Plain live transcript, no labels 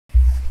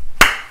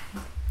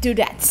do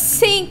that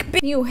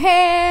sync. New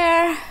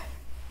hair,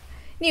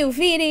 new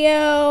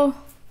video.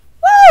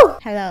 Woo!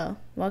 Hello,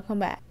 welcome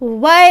back.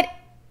 What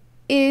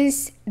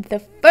is the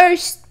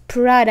first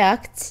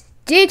product,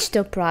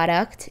 digital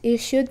product, you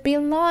should be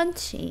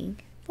launching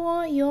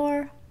for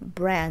your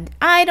brand?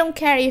 I don't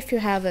care if you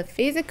have a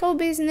physical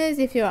business,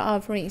 if you're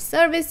offering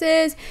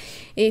services,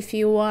 if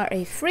you are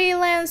a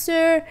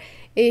freelancer,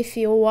 if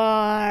you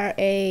are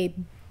a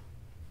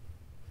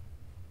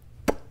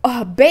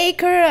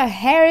baker, a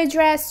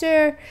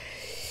hairdresser.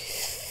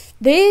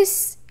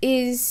 This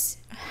is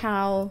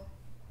how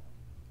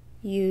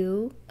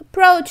you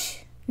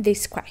approach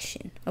this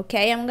question,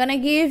 okay? I'm gonna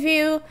give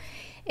you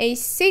a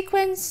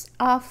sequence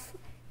of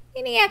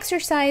mini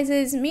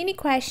exercises, mini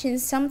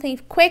questions, something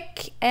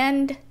quick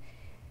and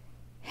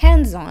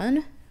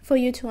hands-on for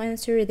you to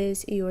answer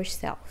this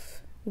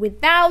yourself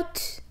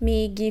without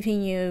me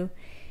giving you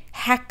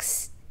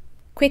hacks,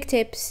 quick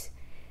tips,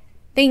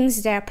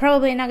 things that are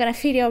probably not gonna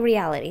fit your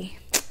reality,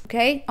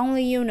 okay?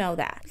 Only you know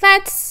that.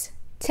 Let's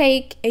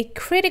take a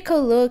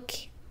critical look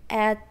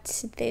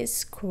at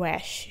this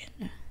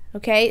question,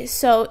 okay?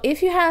 So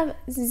if you have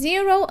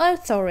zero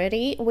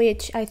authority,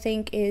 which I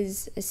think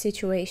is a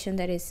situation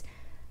that is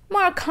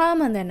more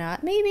common than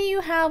not, maybe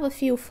you have a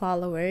few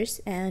followers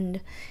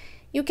and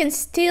you can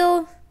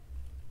still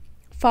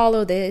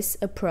follow this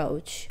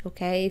approach,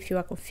 okay? If you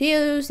are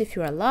confused, if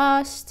you are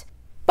lost,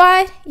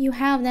 but you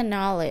have the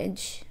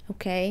knowledge,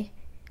 okay?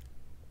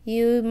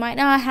 You might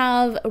not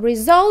have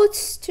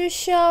results to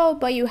show,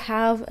 but you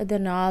have the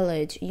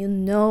knowledge. You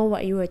know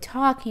what you are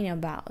talking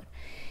about.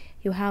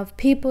 You have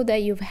people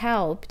that you've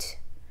helped,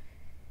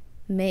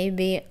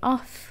 maybe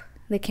off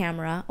the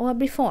camera or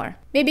before.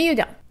 Maybe you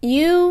don't.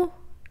 You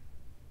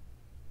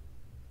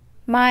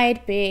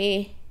might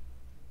be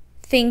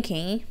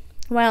thinking,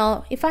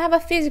 well, if I have a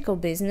physical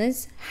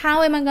business,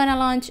 how am I gonna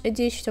launch a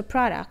digital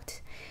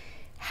product?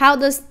 How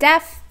does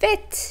that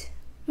fit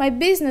my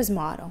business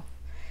model?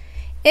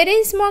 It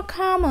is more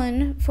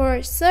common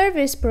for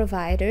service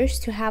providers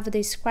to have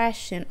this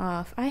question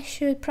of, I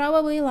should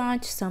probably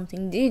launch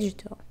something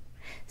digital,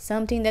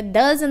 something that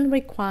doesn't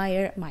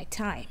require my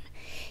time.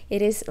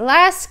 It is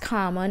less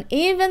common,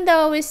 even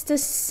though it's the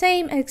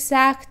same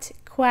exact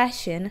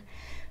question,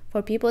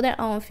 for people that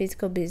own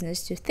physical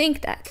business to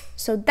think that.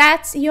 So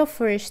that's your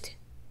first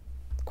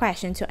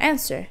question to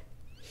answer.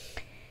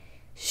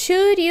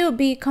 Should you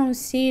be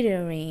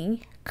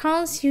considering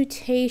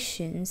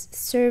consultations,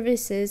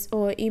 services,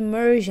 or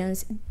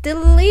immersions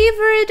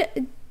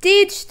delivered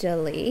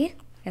digitally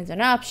as an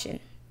option?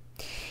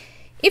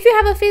 If you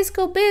have a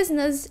physical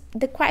business,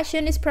 the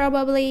question is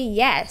probably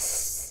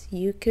yes.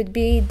 You could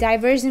be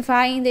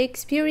diversifying the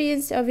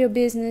experience of your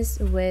business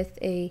with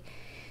a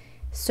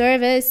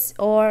service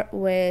or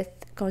with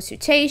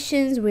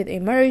consultations, with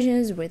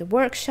immersions, with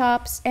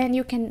workshops, and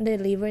you can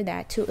deliver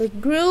that to a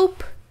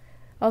group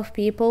of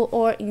people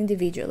or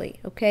individually,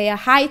 okay? A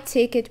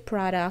high-ticket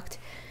product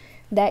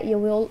that you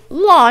will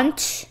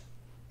launch.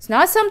 It's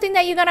not something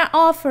that you're gonna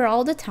offer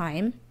all the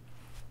time.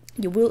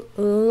 You will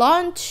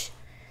launch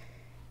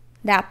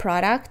that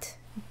product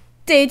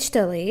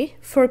digitally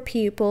for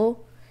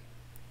people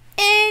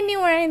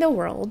anywhere in the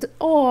world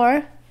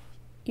or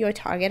your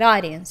target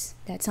audience.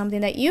 That's something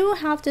that you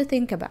have to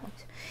think about.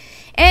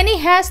 And it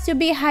has to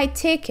be high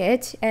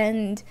ticket,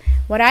 and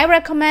what I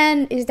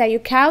recommend is that you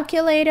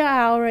calculate an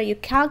hour, you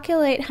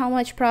calculate how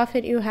much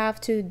profit you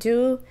have to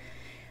do,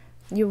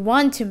 you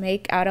want to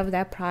make out of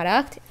that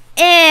product,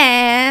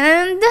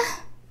 and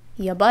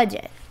your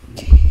budget.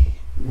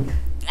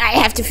 I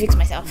have to fix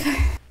myself.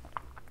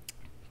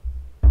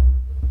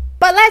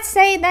 But let's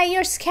say that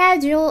your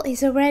schedule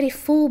is already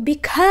full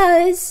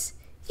because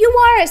you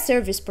are a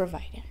service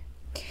provider.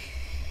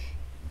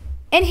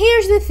 And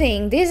here's the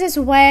thing, this is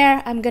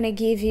where I'm gonna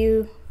give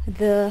you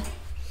the,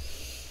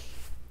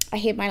 I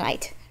hit my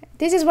light.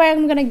 This is where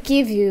I'm gonna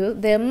give you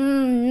the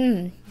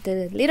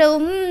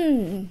little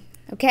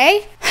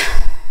okay?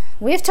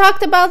 We've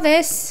talked about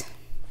this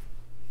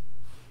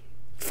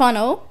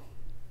funnel.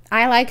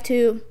 I like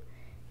to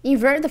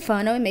invert the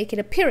funnel and make it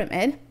a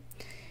pyramid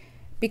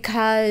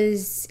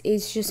because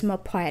it's just more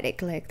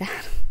poetic like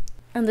that.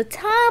 On the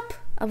top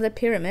of the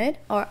pyramid,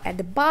 or at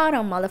the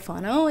bottom of the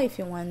funnel, if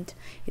you want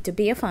it to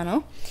be a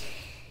funnel.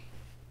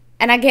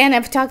 And again,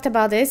 I've talked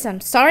about this, I'm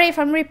sorry if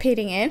I'm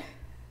repeating it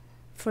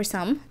for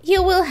some.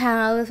 You will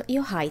have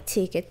your high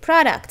ticket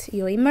product,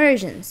 your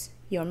immersions,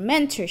 your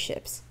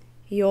mentorships,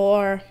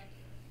 your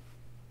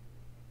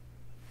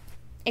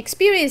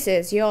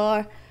experiences,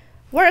 your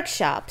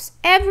workshops,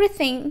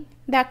 everything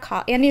that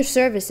and your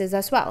services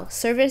as well.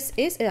 Service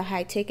is a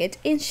high ticket,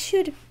 it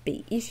should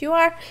be. If you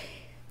are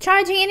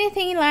charging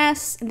anything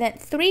less than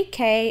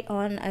 3K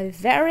on a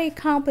very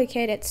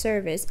complicated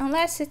service,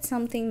 unless it's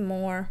something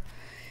more,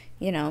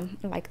 you know,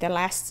 like the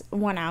last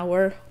 1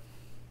 hour.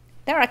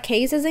 There are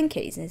cases and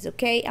cases,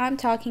 okay? I'm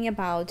talking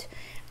about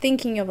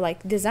thinking of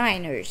like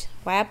designers,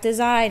 web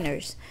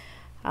designers,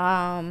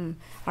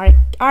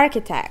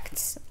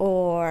 architects,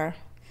 or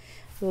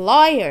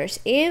lawyers.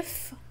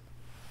 If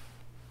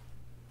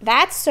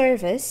that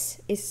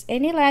service is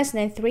any less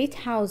than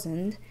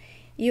 3,000,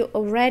 you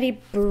already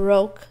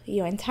broke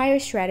your entire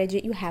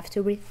strategy. You have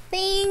to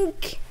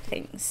rethink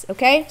things,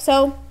 okay?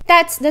 So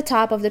that's the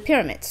top of the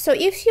pyramid. So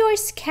if your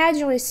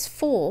schedule is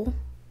full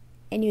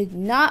and you're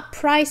not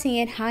pricing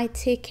it high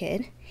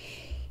ticket,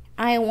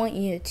 I want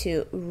you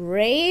to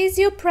raise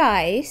your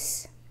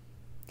price,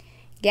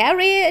 get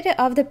rid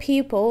of the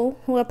people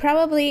who are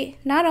probably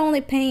not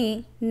only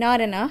paying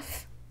not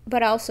enough,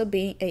 but also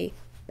being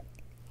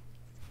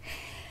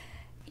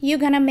you're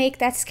gonna make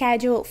that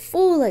schedule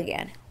full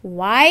again.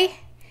 Why?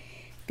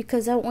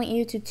 Because I want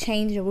you to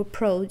change your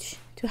approach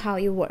to how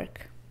you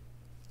work.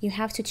 You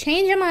have to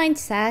change your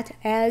mindset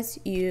as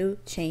you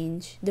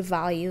change the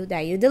value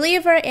that you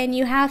deliver, and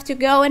you have to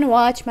go and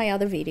watch my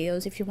other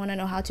videos if you want to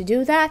know how to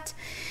do that.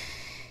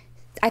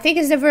 I think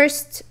it's the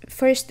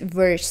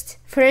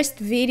first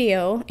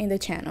video in the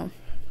channel.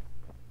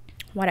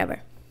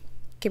 Whatever.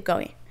 Keep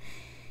going.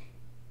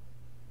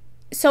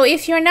 So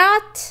if you're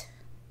not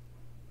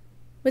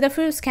with a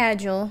full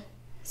schedule,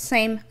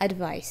 same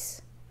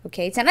advice.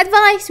 Okay, it's an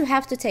advice, you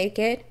have to take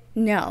it.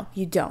 No,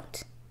 you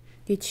don't.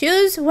 You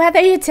choose whether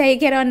you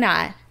take it or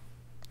not.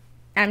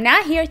 I'm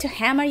not here to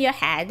hammer your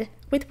head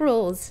with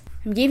rules.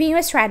 I'm giving you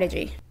a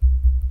strategy.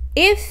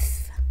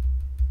 If,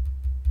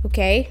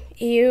 okay,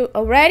 you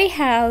already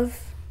have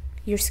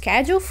your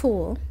schedule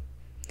full,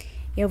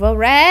 you've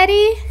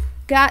already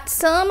got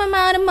some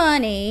amount of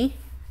money,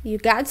 you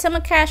got some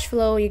cash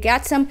flow, you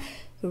got some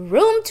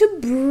room to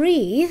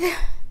breathe,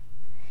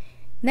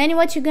 then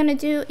what you're gonna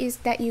do is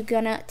that you're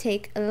gonna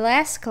take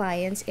less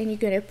clients and you're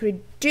gonna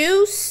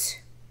produce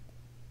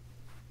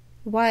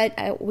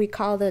what we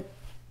call the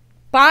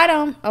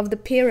bottom of the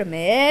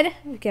pyramid.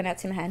 We cannot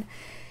see my hand,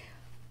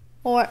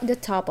 or the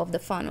top of the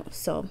funnel,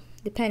 so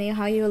depending on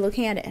how you're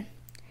looking at it.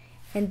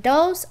 And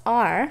those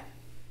are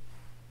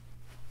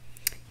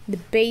the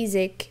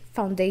basic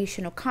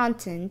foundational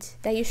content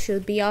that you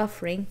should be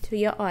offering to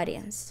your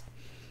audience.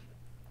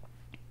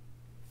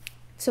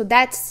 So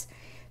that's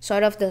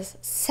sort of the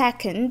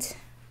second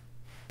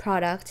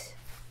product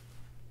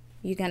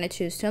you're gonna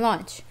choose to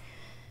launch.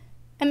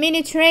 A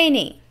mini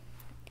training,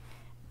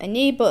 an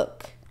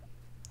ebook,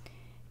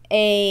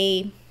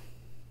 a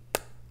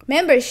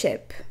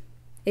membership,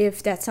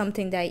 if that's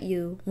something that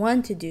you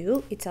want to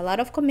do. It's a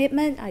lot of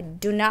commitment. I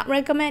do not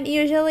recommend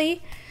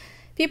usually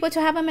people to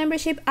have a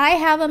membership. I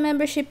have a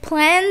membership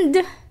planned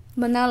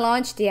but not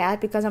launched yet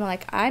because I'm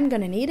like, I'm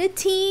gonna need a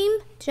team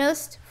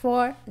just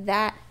for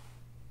that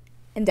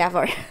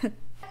endeavor.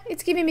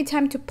 It's giving me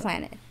time to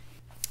plan it.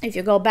 If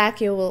you go back,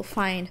 you will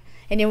find,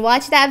 and you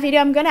watch that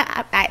video,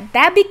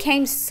 that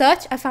became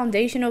such a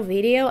foundational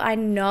video. I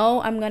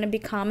know I'm gonna be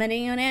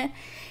commenting on it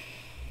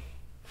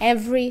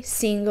every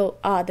single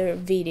other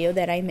video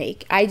that I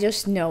make. I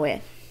just know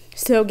it.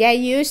 So get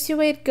used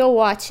to it, go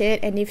watch it,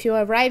 and if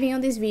you're arriving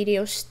on this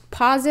video,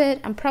 pause it.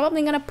 I'm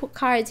probably gonna put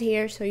cards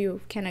here so you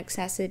can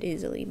access it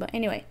easily, but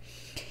anyway.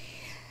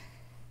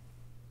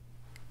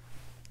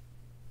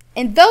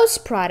 And those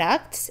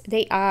products,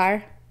 they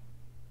are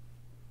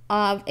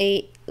of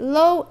a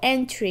low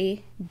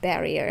entry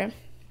barrier.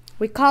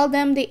 We call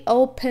them the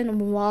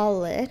open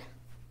wallet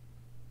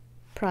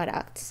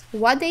products.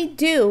 What they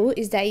do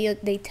is that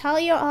they tell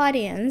your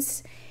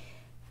audience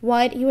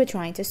what you are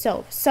trying to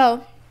solve.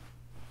 So,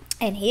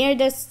 and here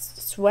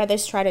this where the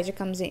strategy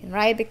comes in,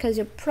 right? Because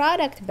your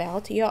product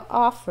belt, your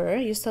offer,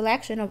 your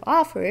selection of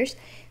offers,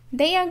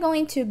 they are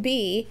going to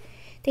be,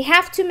 they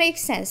have to make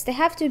sense. They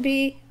have to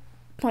be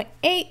point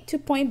A to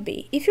point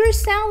B. If you're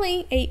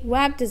selling a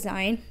web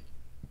design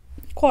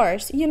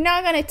course, you're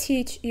not going to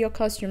teach your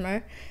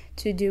customer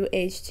to do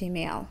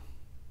HTML.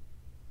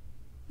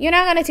 You're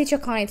not going to teach your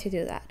client to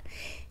do that.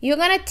 You're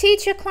going to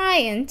teach your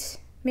client,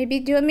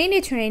 maybe do a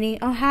mini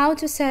training on how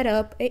to set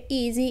up an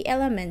easy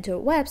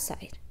Elementor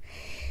website,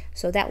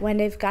 so that when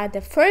they've got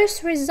the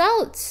first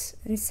results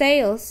in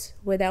sales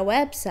with that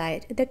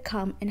website, they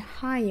come and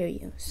hire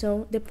you.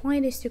 So the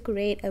point is to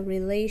create a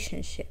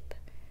relationship.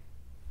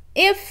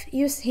 If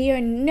you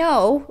hear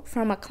no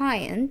from a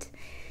client,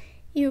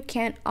 you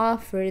can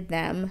offer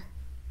them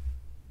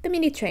the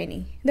mini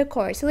training, the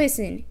course.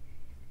 Listen,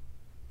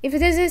 if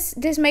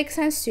this makes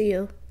sense to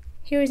you,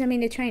 here is a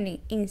mini training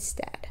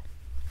instead.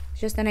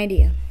 Just an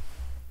idea,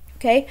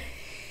 okay?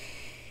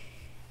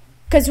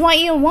 Because what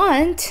you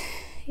want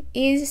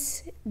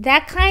is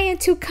that client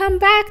to come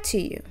back to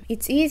you.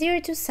 It's easier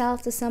to sell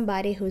to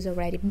somebody who's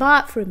already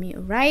bought from you,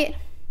 right?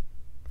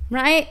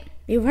 Right?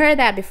 You've heard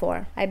that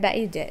before. I bet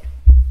you did.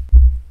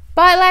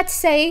 But let's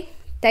say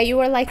that you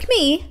were like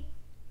me.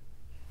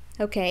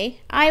 Okay,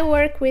 I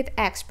work with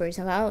experts.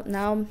 Well,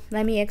 now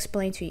let me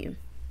explain to you.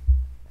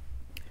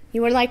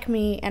 You were like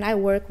me and I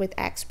work with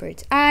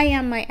experts. I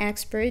am my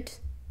expert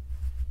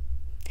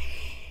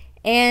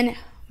and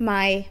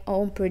my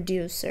own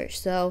producer.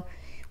 So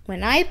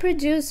when I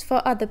produce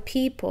for other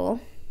people,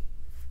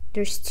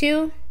 there's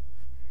two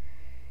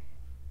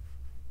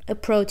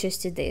approaches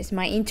to this: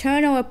 my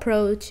internal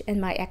approach and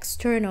my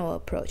external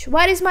approach.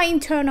 What is my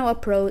internal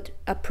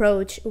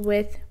approach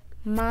with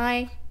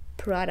my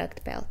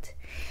product belt?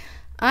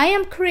 I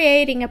am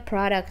creating a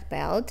product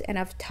belt, and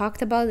I've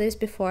talked about this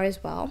before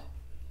as well,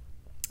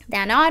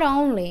 that not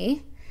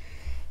only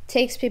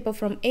takes people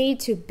from A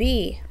to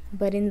B,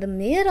 but in the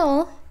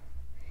middle,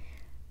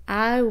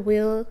 I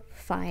will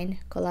find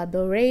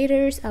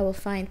collaborators, I will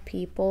find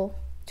people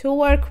to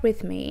work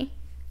with me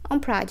on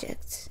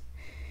projects.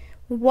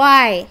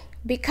 Why?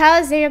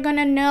 Because they are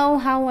gonna know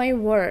how I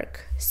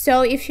work.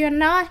 So if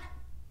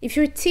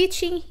you're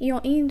teaching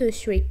your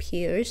industry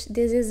peers,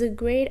 this is a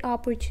great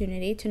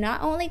opportunity to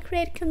not only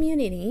create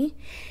community,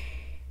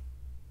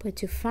 but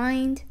to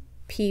find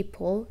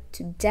people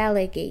to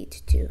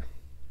delegate to.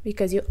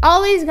 Because you're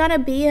always gonna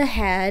be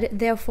ahead,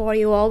 therefore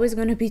you're always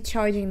gonna be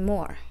charging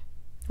more,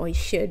 or you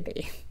should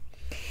be,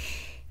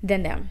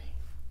 than them.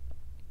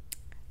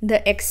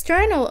 The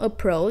external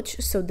approach,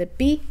 so the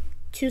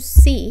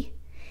B2C,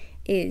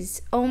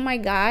 is, oh my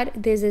God,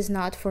 this is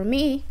not for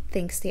me,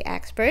 thinks the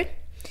expert.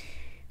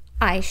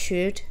 I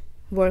should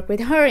work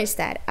with her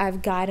instead.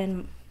 I've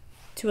gotten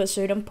to a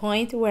certain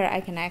point where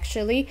I can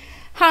actually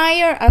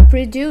hire a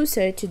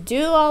producer to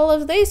do all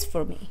of this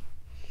for me.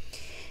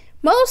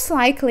 Most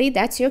likely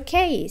that's your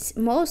case.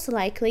 Most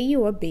likely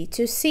you are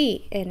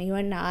B2C and you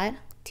are not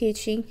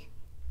teaching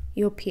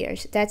your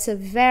peers. That's a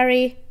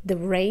very, the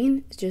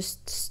rain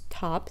just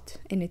stopped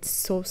and it's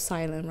so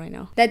silent right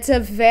now. That's a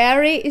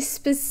very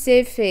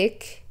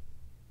specific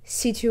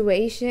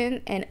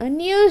situation, and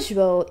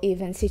unusual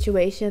even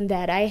situation,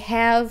 that I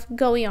have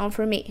going on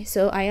for me.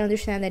 So I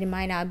understand that it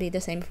might not be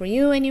the same for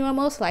you, and you are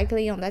most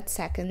likely on that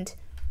second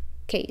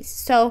case.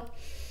 So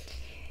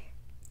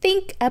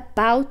think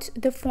about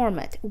the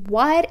format.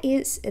 What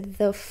is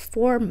the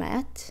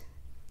format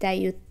that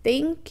you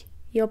think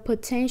your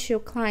potential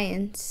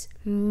clients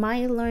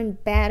might learn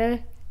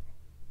better,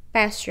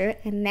 faster,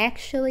 and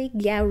actually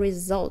get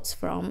results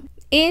from?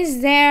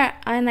 Is there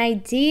an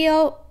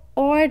ideal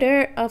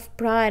order of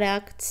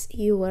products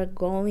you are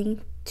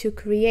going to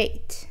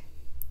create?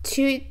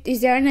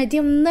 Is there an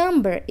ideal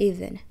number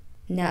even?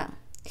 No,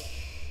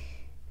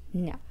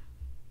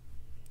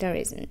 there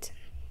isn't.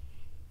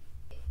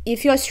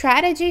 If your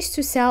strategy is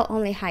to sell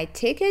only high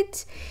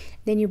tickets,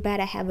 then you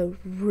better have a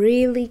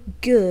really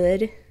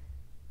good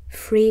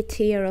free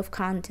tier of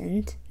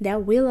content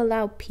that will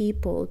allow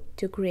people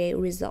to create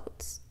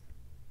results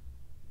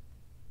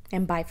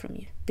and buy from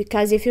you.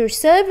 Because if you're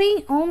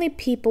serving only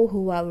people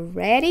who are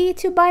ready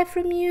to buy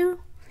from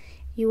you,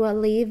 you are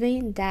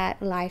leaving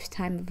that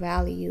lifetime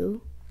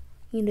value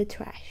in the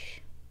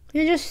trash.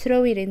 You just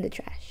throw it in the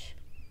trash.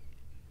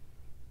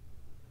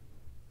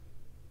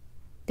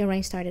 The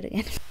rain started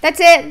again. That's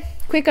it.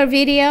 Quicker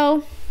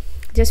video.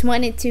 Just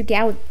wanted to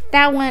get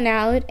that one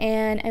out,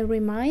 and a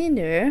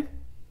reminder,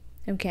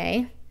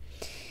 okay,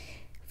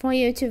 for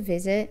you to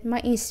visit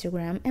my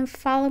Instagram and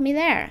follow me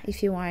there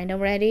if you aren't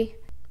already.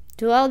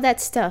 Do all that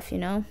stuff, you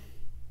know,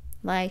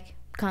 like,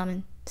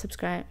 comment,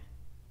 subscribe,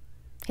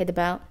 hit the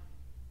bell.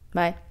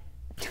 Bye.